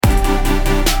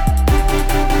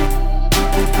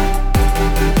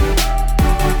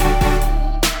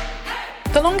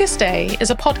Longest Day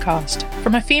is a podcast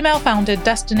from a female-founded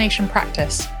destination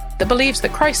practice that believes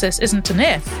that crisis isn't an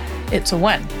if, it's a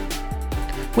when.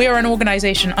 We are an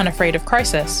organisation unafraid of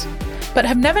crisis, but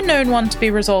have never known one to be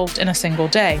resolved in a single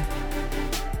day.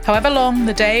 However long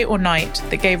the day or night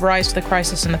that gave rise to the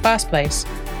crisis in the first place,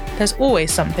 there's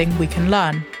always something we can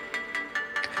learn.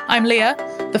 I'm Leah,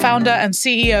 the founder and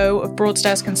CEO of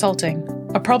Broadstairs Consulting,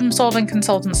 a problem-solving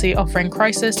consultancy offering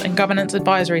crisis and governance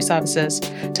advisory services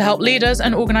to help leaders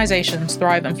and organisations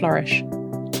thrive and flourish.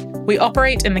 We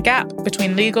operate in the gap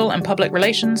between legal and public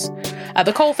relations, at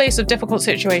the coalface of difficult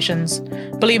situations,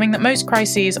 believing that most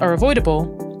crises are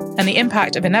avoidable and the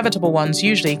impact of inevitable ones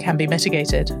usually can be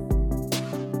mitigated.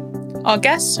 Our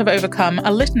guests have overcome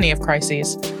a litany of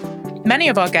crises. Many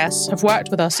of our guests have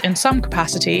worked with us in some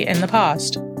capacity in the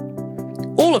past.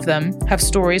 All of them have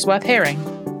stories worth hearing.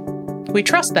 We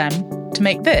trust them to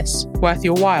make this worth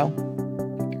your while.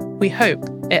 We hope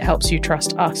it helps you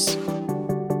trust us.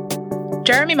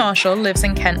 Jeremy Marshall lives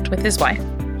in Kent with his wife.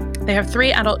 They have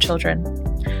 3 adult children.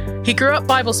 He grew up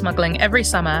Bible smuggling every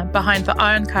summer behind the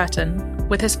Iron Curtain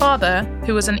with his father,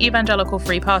 who was an evangelical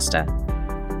free pastor.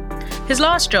 His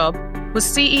last job was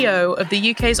CEO of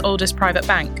the UK's oldest private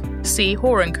bank, C.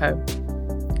 Hoare & Co.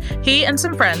 He and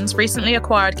some friends recently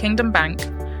acquired Kingdom Bank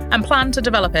and plan to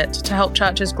develop it to help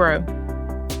churches grow.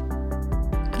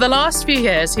 For the last few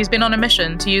years, he's been on a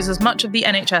mission to use as much of the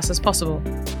NHS as possible.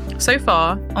 So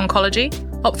far, oncology,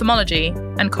 ophthalmology,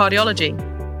 and cardiology.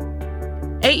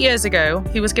 8 years ago,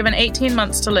 he was given 18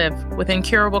 months to live with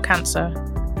incurable cancer.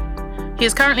 He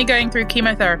is currently going through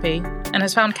chemotherapy and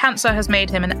has found cancer has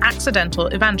made him an accidental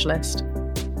evangelist.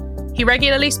 He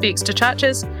regularly speaks to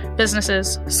churches,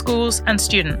 businesses, schools, and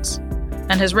students,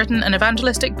 and has written an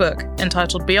evangelistic book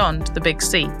entitled Beyond the Big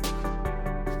C.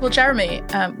 Well, Jeremy,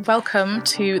 welcome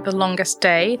to The Longest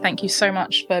Day. Thank you so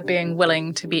much for being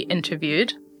willing to be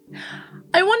interviewed.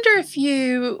 I wonder if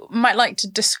you might like to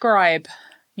describe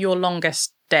your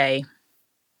longest day.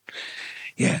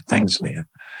 Yeah, thanks, Leah.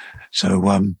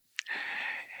 So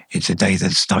it's a day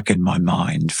that's stuck in my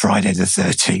mind, Friday the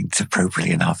 13th,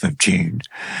 appropriately enough, of June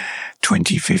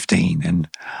 2015. And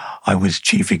I was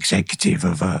chief executive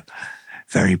of a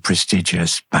very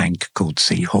prestigious bank called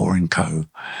C. Hoare & Co.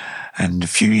 And a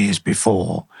few years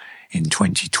before, in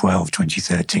 2012,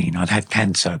 2013, I'd had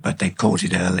cancer, but they caught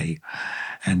it early.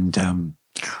 And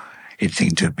it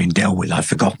seemed to have been dealt with. I'd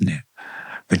forgotten it.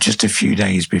 But just a few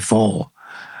days before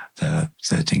the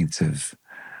 13th of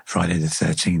Friday the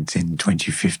 13th in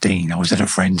 2015, I was at a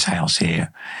friend's house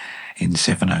here in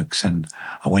Sevenoaks, and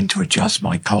I went to adjust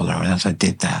my collar. And as I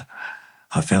did that,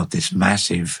 I felt this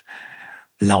massive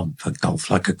lump,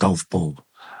 like a golf ball,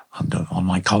 on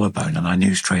my collarbone, and I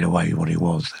knew straight away what it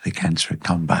was, that the cancer had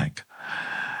come back.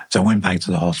 So I went back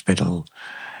to the hospital,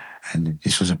 and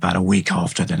this was about a week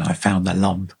after then I found that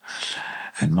lump,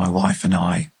 and my wife and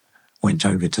I went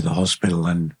over to the hospital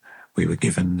and we were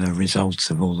given the results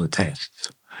of all the tests,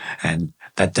 and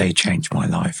that day changed my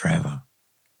life forever.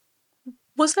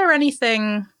 Was there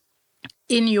anything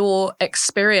in your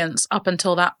experience up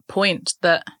until that point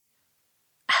that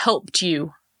helped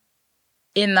you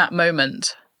in that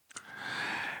moment?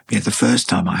 Yeah, the first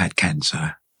time I had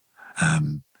cancer,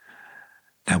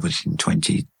 that was in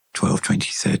 2012,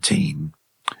 2013.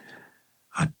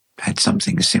 I had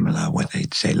something similar where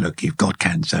they'd say, look, you've got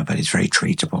cancer, but it's very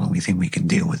treatable and we think we can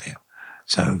deal with it.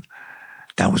 So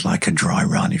that was like a dry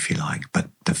run, if you like. But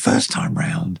the first time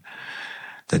round,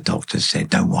 the doctors said,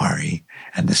 don't worry.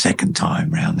 And the second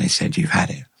time round, they said, you've had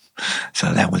it.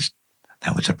 So that was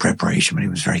a preparation, but it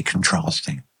was very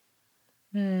contrasting.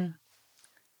 Mm.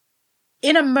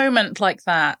 In a moment like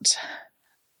that,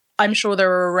 I'm sure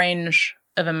there are a range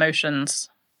of emotions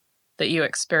that you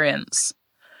experience.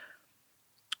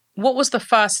 What was the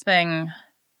first thing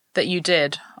that you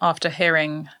did after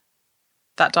hearing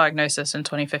that diagnosis in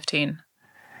 2015?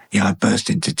 Yeah, I burst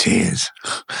into tears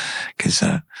because,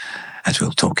 as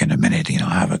we'll talk in a minute, I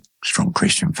have a strong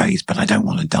Christian faith, but I don't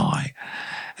want to die.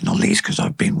 And not least because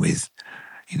I've been with,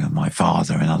 my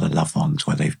father and other loved ones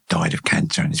where they've died of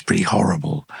cancer, and it's pretty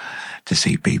horrible to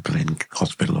see people in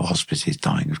hospital or hospices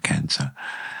dying of cancer.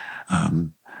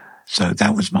 So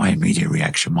that was my immediate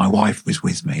reaction. My wife was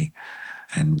with me,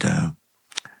 and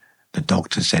the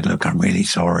doctor said, look, I'm really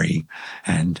sorry.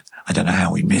 And I don't know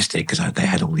how we missed it because they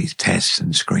had all these tests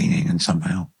and screening, and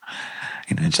somehow,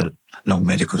 it's a long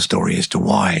medical story as to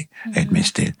why they'd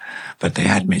missed it, but they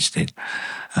had missed it.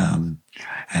 And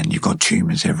you've got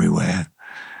tumours everywhere.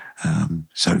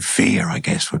 So fear, I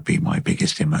guess, would be my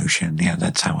biggest emotion. Yeah,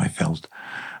 that's how I felt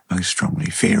most strongly,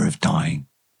 fear of dying.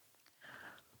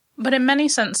 But in many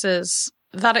senses,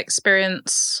 that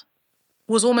experience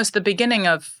was almost the beginning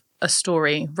of a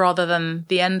story rather than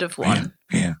the end of one.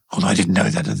 Yeah. Although I didn't know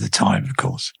that at the time, of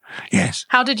course. Yes.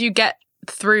 How did you get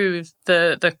through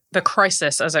the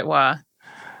crisis, as it were?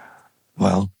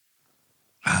 Well,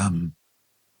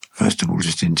 first of all,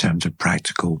 just in terms of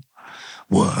practical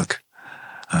work,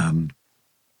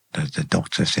 the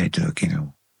doctor said, look,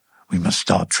 we must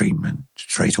start treatment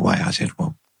straight away. I said,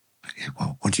 well,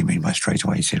 what do you mean by straight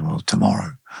away? He said, well,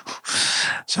 tomorrow.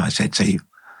 So I said, see,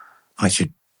 I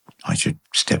should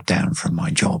step down from my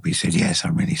job. He said, yes,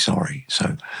 I'm really sorry.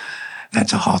 So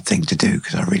that's a hard thing to do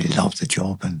because I really love the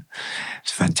job and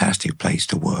it's a fantastic place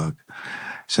to work.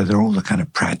 So there are all the kind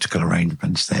of practical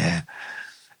arrangements there.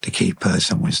 The key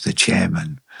person was the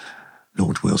chairman,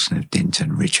 Lord Wilson of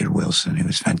Dinton, Richard Wilson, who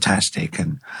was fantastic.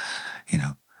 And,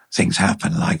 things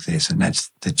happen like this. And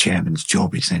that's the chairman's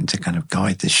job, is then to kind of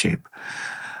guide the ship.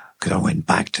 Because I went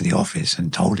back to the office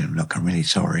and told him, look, I'm really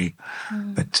sorry,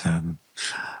 but I'm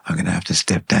going to have to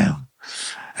step down.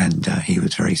 And he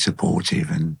was very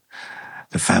supportive. And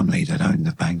the family that owned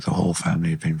the bank, the whole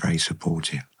family, had been very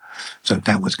supportive. So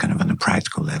that was kind of on a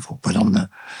practical level. But on the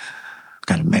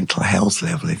kind of mental health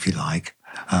level, if you like,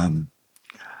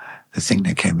 the thing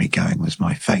that kept me going was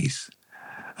my faith.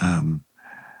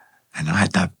 And I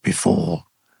had that before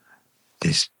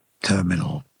this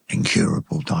terminal,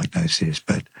 incurable diagnosis,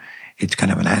 but it's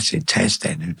kind of an acid test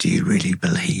then. Do you really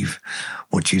believe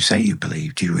what you say you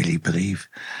believe? Do you really believe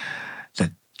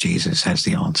that Jesus has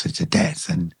the answer to death?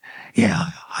 And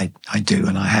yeah, I do,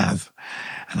 and I have.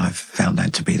 And I've found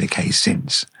that to be the case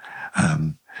since.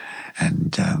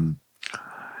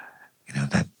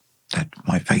 That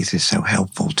my faith is so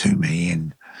helpful to me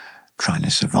in trying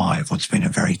to survive what's been a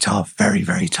very tough, very,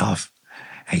 very tough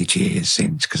 8 years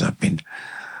since, because I've been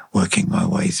working my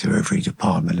way through every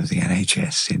department of the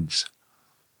NHS since.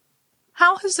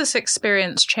 How has this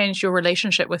experience changed your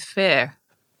relationship with fear?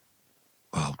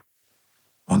 Well,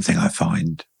 one thing I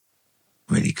find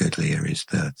really good, Leah, is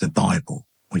the Bible,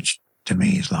 which to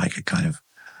me is like a kind of,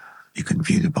 you can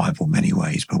view the Bible many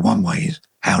ways, but one way is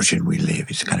how should we live?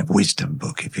 It's a kind of wisdom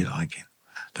book, if you like.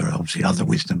 There are obviously other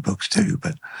wisdom books too,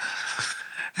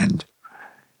 and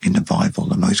in the Bible,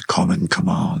 the most common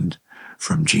command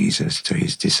from Jesus to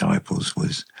his disciples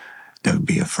was, don't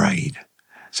be afraid.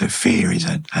 So fear is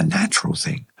a natural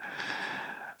thing.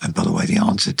 And by the way, the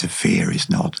answer to fear is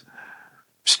not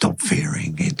stop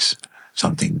fearing, it's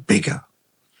something bigger.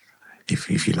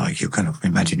 If you like, you kind of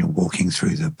imagine you're walking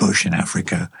through the bush in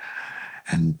Africa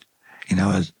and,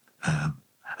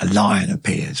 a lion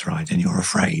appears, right, and you're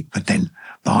afraid. But then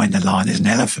behind the lion is an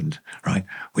elephant, right,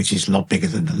 which is a lot bigger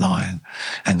than the lion.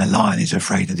 And the lion is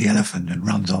afraid of the elephant and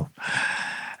runs off.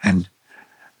 And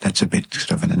that's a bit sort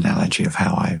of an analogy of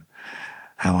how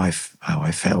I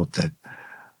felt that,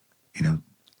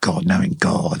 God, knowing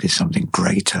God is something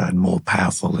greater and more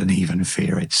powerful than even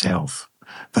fear itself.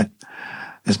 But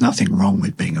there's nothing wrong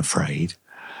with being afraid.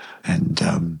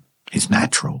 And it's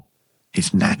natural.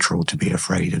 It's natural to be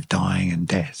afraid of dying and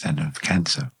death and of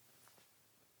cancer.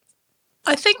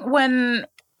 I think when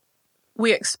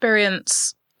we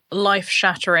experience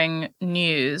life-shattering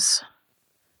news,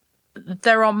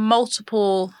 there are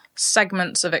multiple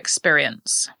segments of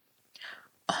experience.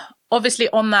 Obviously,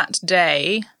 on that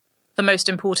day, the most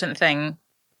important thing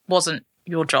wasn't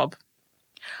your job.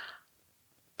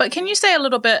 But can you say a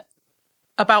little bit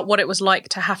about what it was like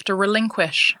to have to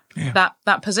relinquish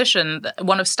that position,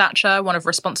 one of stature, one of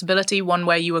responsibility, one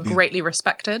where you were greatly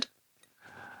respected?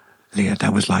 Yeah,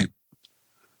 that was like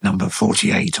number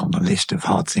 48 on the list of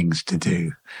hard things to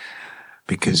do.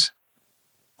 Because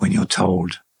when you're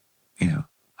told,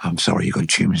 I'm sorry, you've got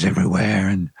tumours everywhere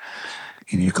and,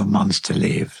 you've got months to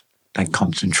live, that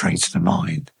concentrates the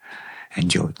mind.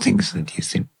 And your things that you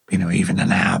think, even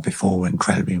an hour before were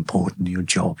incredibly important, your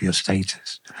job, your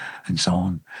status, and so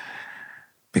on,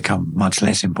 become much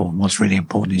less important. What's really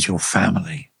important is your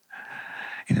family.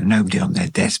 Nobody on their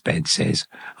deathbed says,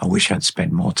 I wish I'd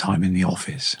spent more time in the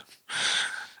office.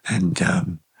 And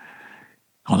on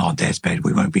our deathbed,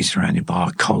 we won't be surrounded by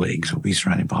our colleagues, we'll be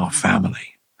surrounded by our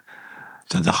family.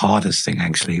 So the hardest thing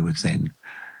actually was then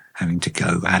having to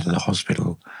go out of the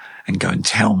hospital and go and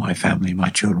tell my family, my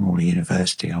children were all at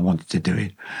university. I wanted to do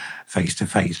it face to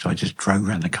face. So I just drove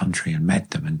around the country and met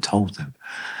them and told them,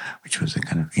 which was a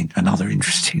kind of another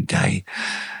interesting day.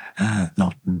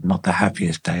 Not the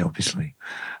happiest day, obviously,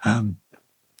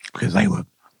 because they were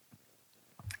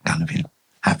kind of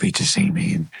happy to see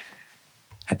me and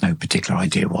had no particular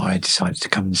idea why I decided to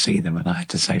come and see them. And I had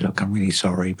to say, look, I'm really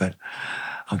sorry, but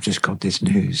I've just got this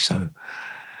news. So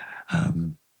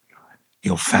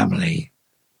your family,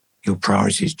 your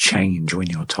priorities change when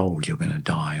you're told you're going to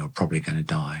die or probably going to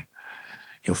die.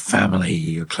 your family,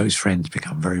 your close friends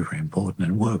become very, very important,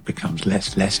 and work becomes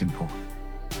less important.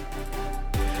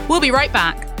 We'll be right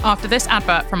back after this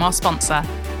advert from our sponsor.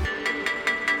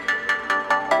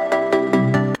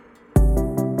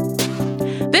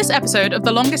 This episode of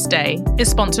The Longest Day is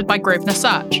sponsored by Grosvenor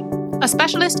Search, a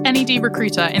specialist NED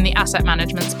recruiter in the asset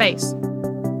management space.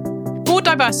 Board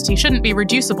diversity shouldn't be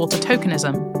reducible to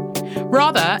tokenism.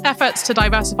 Rather, efforts to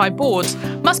diversify boards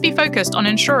must be focused on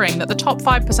ensuring that the top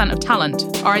 5% of talent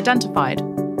are identified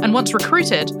and, once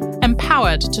recruited,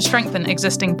 empowered to strengthen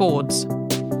existing boards.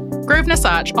 Grosvenor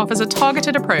Search offers a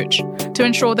targeted approach to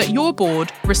ensure that your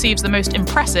board receives the most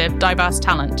impressive diverse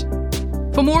talent.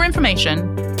 For more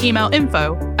information, email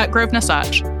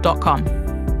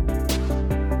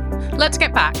info@grosvenorsearch.com. Let's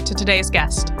get back to today's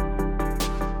guest.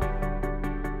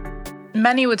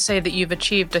 Many would say that you've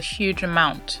achieved a huge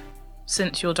amount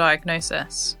since your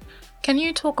diagnosis. Can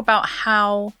you talk about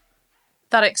how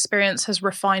that experience has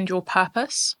refined your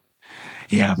purpose?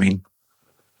 Yeah, I mean,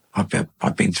 I've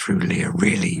been through, Leah,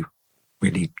 really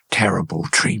terrible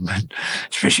treatment,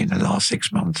 especially in the last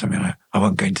 6 months. I mean, I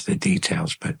won't go into the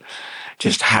details, but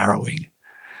just harrowing.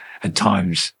 At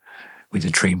times, with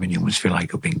the treatment, you almost feel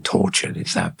like you're being tortured.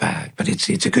 It's that bad. But it's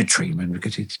a good treatment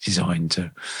because it's designed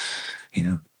to,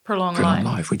 prolong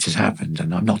life, which has happened.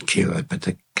 And I'm not cured, but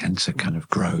the cancer kind of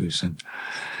grows. And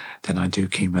then I do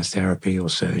chemotherapy or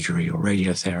surgery or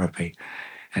radiotherapy,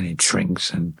 and it shrinks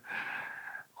and,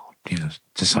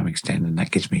 to some extent, and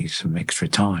that gives me some extra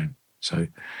time. So,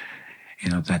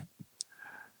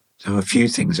 so a few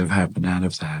things have happened out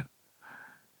of that.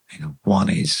 One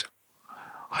is,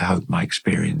 I hope my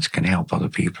experience can help other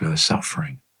people who are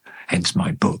suffering. Hence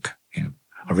my book.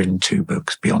 I've written 2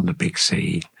 books, Beyond the Big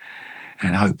C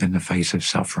and Hope in the Face of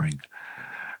Suffering.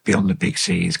 Beyond the Big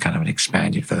C is kind of an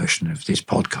expanded version of this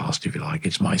podcast, if you like.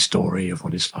 It's my story of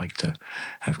what it's like to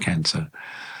have cancer.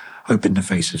 Hope in the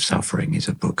Face of Suffering is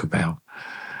a book about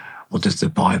what does the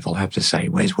Bible have to say?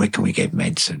 Where can we get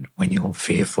medicine? When you're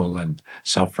fearful and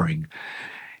suffering,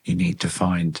 you need to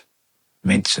find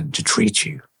medicine to treat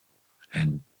you.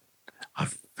 And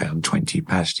I've found 20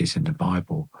 passages in the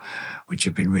Bible which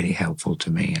have been really helpful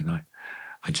to me. And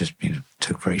I just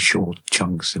took very short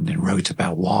chunks and then wrote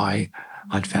about why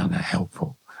I'd found that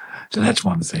helpful. So that's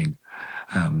one thing.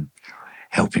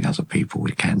 Helping other people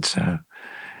with cancer,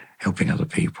 helping other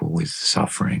people with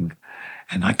suffering.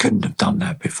 And I couldn't have done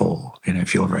that before.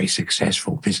 If you're a very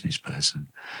successful business person,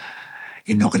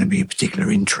 you're not going to be of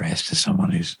particular interest to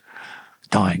someone who's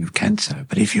dying of cancer.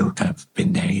 But if you've kind of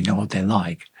been there, you know what they're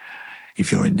like.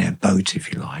 If you're in their boat,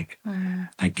 if you like,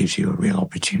 that gives you a real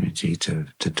opportunity to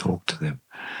talk to them.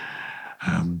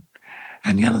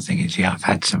 And the other thing is, I've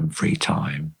had some free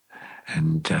time,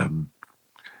 and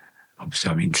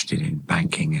obviously I'm interested in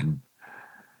banking and,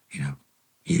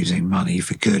 using money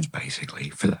for good,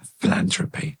 basically, for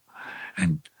philanthropy.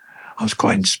 And I was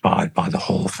quite inspired by the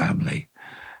Hall family.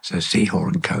 So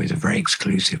Seahor & Co. is a very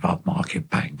exclusive upmarket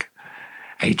bank,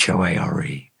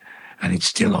 HOARE, and it's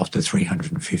still, after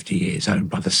 350 years, owned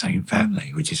by the same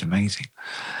family, which is amazing.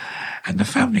 And the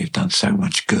family have done so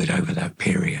much good over that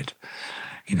period.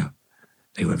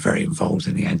 They were very involved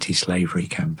in the anti-slavery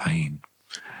campaign.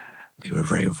 They were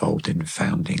very involved in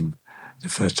founding the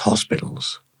first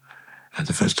hospitals and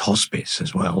the first hospice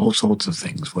as well. All sorts of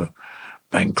things were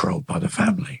bankrolled by the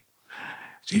family.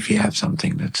 So if you have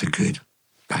something that's a good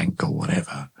bank or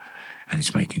whatever, and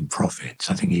it's making profits,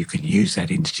 I think you can use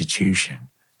that institution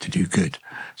to do good.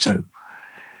 So,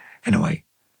 anyway,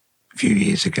 a few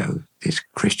years ago, this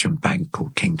Christian bank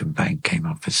called Kingdom Bank came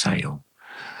up for sale.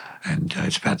 And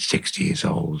it's about 60 years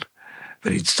old,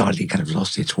 but it slightly kind of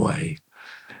lost its way.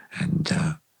 And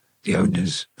the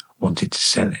owners wanted to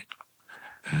sell it.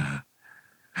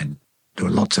 And there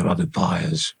were lots of other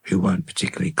buyers who weren't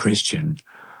particularly Christian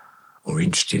or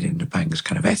interested in the bank's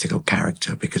kind of ethical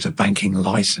character, because a banking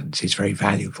license is very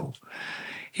valuable.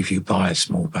 If you buy a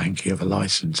small bank, you have a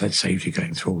license, that saves you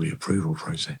going through all the approval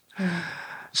process.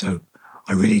 So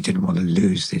I really didn't want to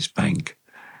lose this bank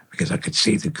because I could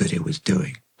see the good it was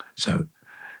doing. So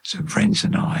some friends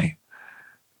and I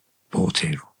bought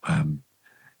it.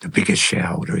 The biggest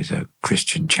shareholder is a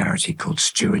Christian charity called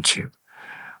Stewardship,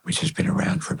 which has been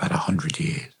around for about 100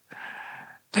 years.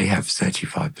 They have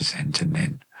 35%, and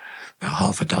then about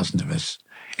half a dozen of us,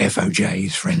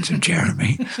 FOJs, friends of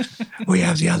Jeremy, we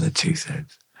have the other 2/3.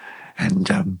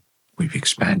 And we've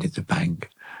expanded the bank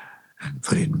and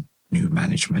put in new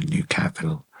management, new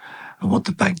capital. And what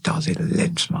the bank does, it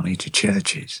lends money to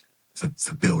churches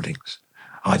for buildings,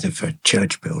 either for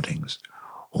church buildings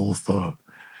or for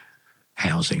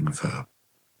housing for,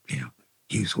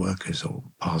 youth workers or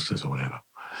pastors or whatever.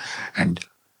 And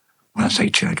when I say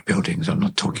church buildings, I'm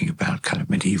not talking about kind of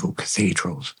medieval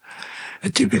cathedrals. A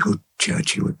typical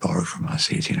church you would borrow from us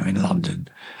is, in London,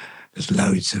 there's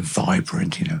loads of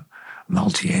vibrant,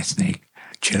 multi-ethnic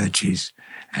churches,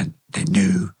 and they're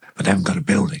new, but they haven't got a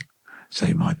building. So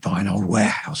they might buy an old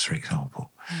warehouse, for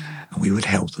example, and we would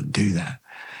help them do that.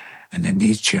 And then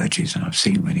these churches, and I've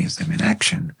seen many of them in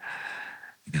action,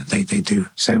 they do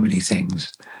so many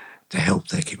things to help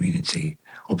their community.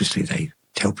 Obviously, they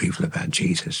tell people about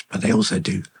Jesus, but they also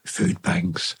do food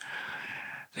banks.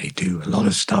 They do a lot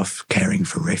of stuff caring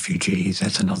for refugees.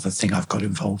 That's another thing I've got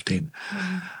involved in.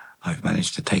 I've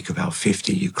managed to take about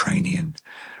 50 Ukrainian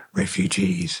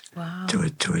refugees to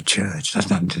a church. That's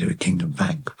nothing to do with Kingdom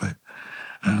Bank, but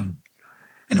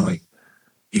anyway,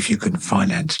 if you can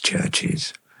finance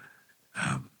churches,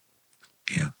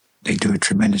 they do a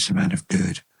tremendous amount of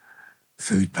good.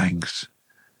 Food banks,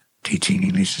 teaching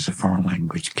English as a foreign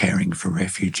language, caring for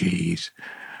refugees,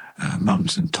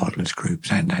 mums and toddlers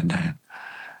groups, and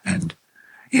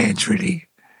yeah, it's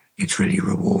really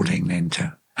rewarding then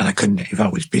to. And I couldn't, if I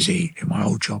was busy in my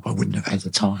old job, I wouldn't have had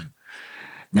the time.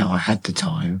 Now I had the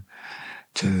time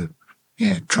to,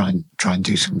 try and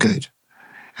do some good.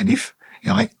 And if,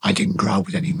 I didn't grow up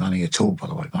with any money at all, by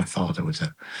the way. My father was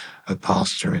a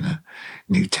pastor in a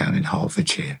new town in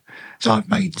Hertfordshire. So I've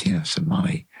made, some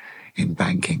money in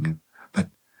banking. But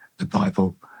the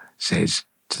Bible says,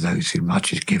 to those who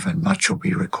much is given, much will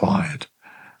be required.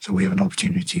 So we have an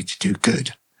opportunity to do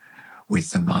good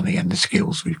with the money and the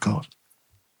skills we've got.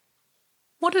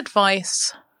 What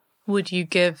advice would you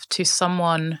give to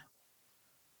someone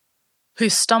who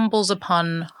stumbles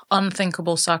upon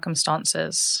unthinkable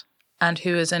circumstances and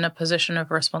who is in a position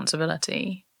of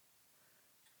responsibility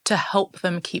to help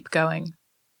them keep going?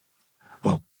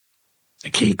 Well, the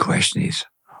key question is,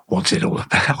 what's it all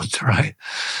about, right?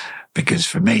 Because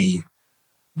for me,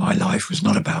 my life was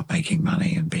not about making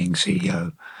money and being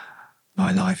CEO.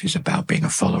 My life is about being a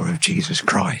follower of Jesus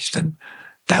Christ. And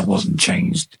that wasn't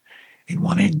changed in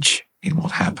 1 inch in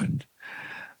what happened.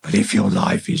 But if your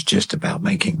life is just about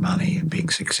making money and being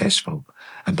successful,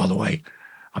 and by the way,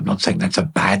 I'm not saying that's a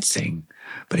bad thing,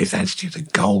 but if that's the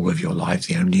goal of your life,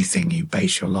 the only thing you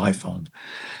base your life on,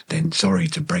 then sorry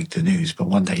to break the news, but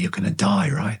one day you're going to die,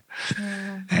 right?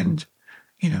 Yeah. And,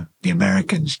 the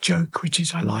Americans joke,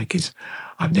 which I like, is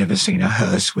I've never seen a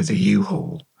hearse with a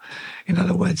U-Haul. In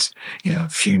other words, a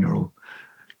funeral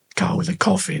car with a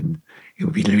coffin. It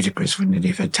would be ludicrous, wouldn't it,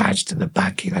 if attached to the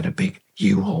back you had a big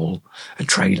U-Haul, a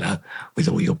trailer with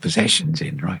all your possessions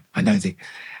in, right? I know the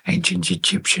ancient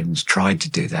Egyptians tried to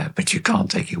do that, but you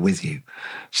can't take it with you.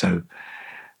 So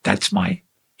that's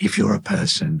if you're a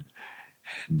person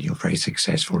and you're very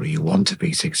successful or you want to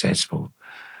be successful,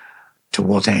 to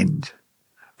what end?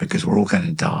 Because we're all going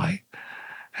to die.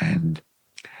 And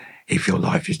if your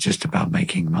life is just about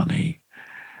making money,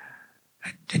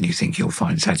 and you think you'll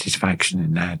find satisfaction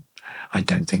in that, I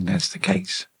don't think that's the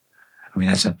case. I mean,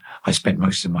 I spent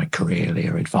most of my career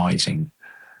there advising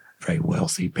very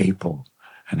wealthy people,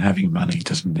 and having money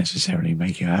doesn't necessarily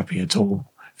make you happy at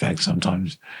all. In fact,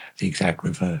 sometimes the exact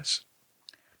reverse.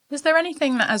 Is there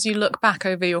anything that, as you look back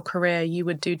over your career, you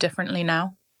would do differently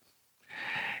now?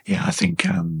 Yeah, I think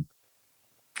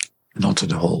not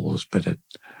at Halls, but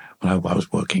when I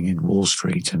was working in Wall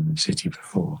Street and the city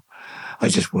before, I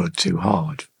just worked too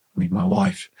hard. I mean, my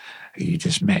wife, who you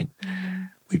just met,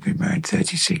 we've been married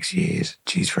 36 years.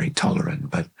 She's very tolerant,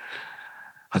 but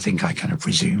I think I kind of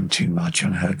presumed too much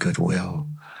on her goodwill.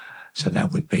 So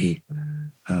that would be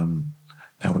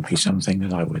something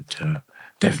that I would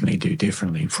definitely do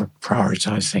differently,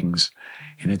 prioritize things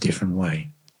in a different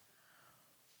way.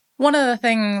 One of the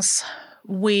things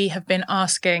we have been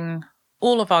asking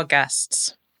all of our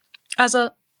guests, as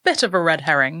a bit of a red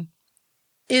herring,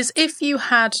 is if you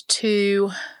had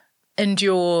to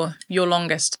endure your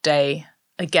longest day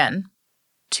again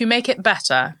to make it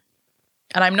better,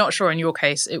 and I'm not sure in your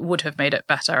case it would have made it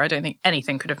better. I don't think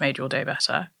anything could have made your day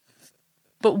better.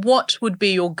 But what would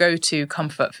be your go-to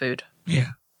comfort food?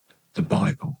 Yeah, the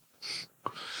Bible.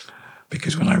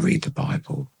 Because when I read the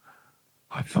Bible,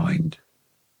 I find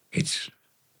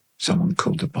someone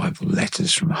called the Bible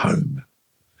letters from home.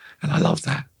 And I love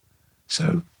that.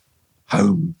 So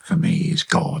home for me is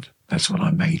God. That's what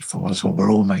I'm made for. That's what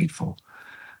we're all made for.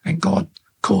 And God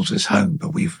calls us home,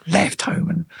 but we've left home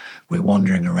and we're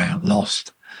wandering around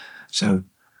lost. So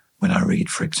when I read,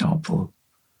 for example,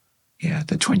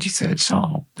 the 23rd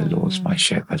Psalm, the Lord's my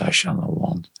shepherd, I shall not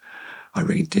want. I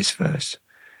read this verse.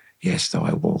 Yes, though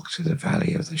I walk through the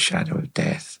valley of the shadow of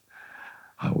death,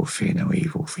 I will fear no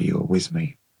evil, for you are with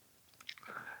me.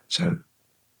 So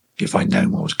if I'd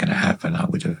known what was going to happen, I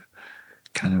would have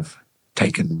kind of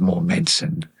taken more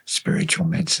medicine, spiritual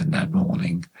medicine that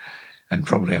morning, and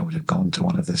probably I would have gone to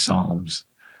one of the Psalms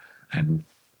and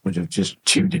would have just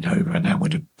tuned it over, and that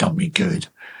would have done me good.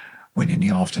 When in the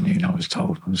afternoon I was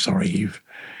told, I'm sorry,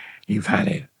 you've had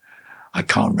it. I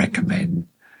can't recommend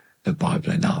the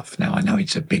Bible enough. Now, I know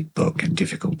it's a big book and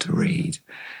difficult to read,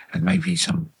 and maybe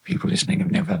some people listening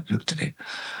have never looked at it.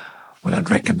 What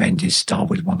I'd recommend is start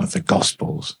with one of the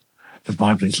Gospels. The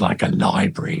Bible is like a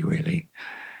library, really.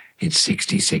 It's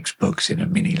 66 books in a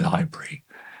mini library,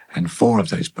 and 4 of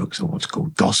those books are what's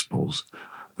called Gospels,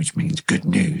 which means good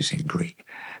news in Greek.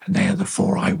 And they are the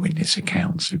 4 eyewitness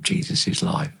accounts of Jesus'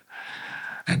 life.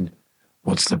 And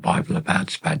what's the Bible about?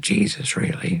 It's about Jesus,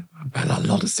 really, about a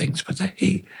lot of things. But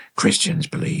Christians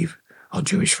believe, our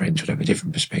Jewish friends would have a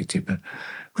different perspective, but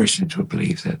Christians would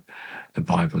believe that the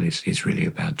Bible is really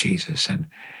about Jesus. And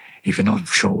if you're not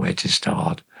sure where to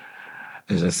start,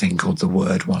 there's a thing called the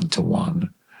Word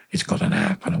One-to-One. It's got an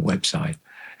app and a website,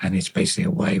 and it's basically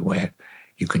a way where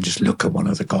you can just look at one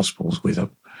of the Gospels with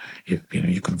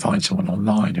you can find someone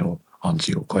online who'll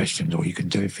answer your questions, or you can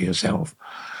do it for yourself,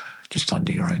 just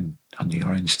under your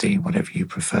own steam, whatever you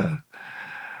prefer.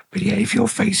 But yeah, if you're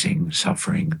facing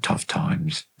suffering, tough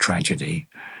times, tragedy,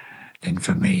 then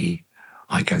for me,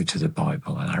 I go to the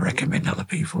Bible, and I recommend other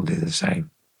people do the same.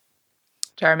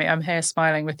 Jeremy, I'm here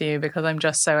smiling with you because I'm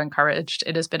just so encouraged.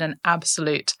 It has been an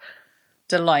absolute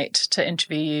delight to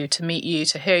interview you, to meet you,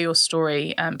 to hear your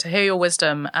story, to hear your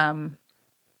wisdom,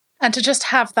 and to just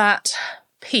have that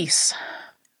peace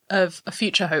of a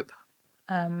future hope.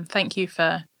 Thank you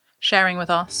for sharing with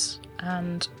us,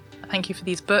 and thank you for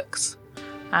these books.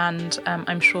 And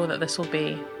I'm sure that this will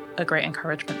be a great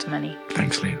encouragement to many.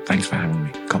 Thanks, Leah. Thanks for having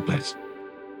me. God bless.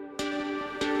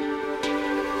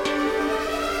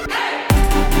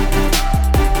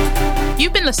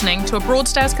 You've been listening to a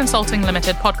Broadstairs Consulting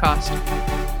Limited podcast.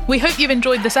 We hope you've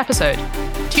enjoyed this episode.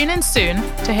 Tune in soon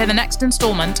to hear the next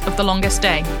instalment of The Longest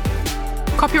Day.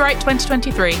 Copyright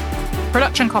 2023.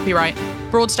 Production copyright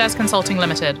Broadstairs Consulting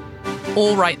Limited.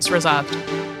 All rights reserved.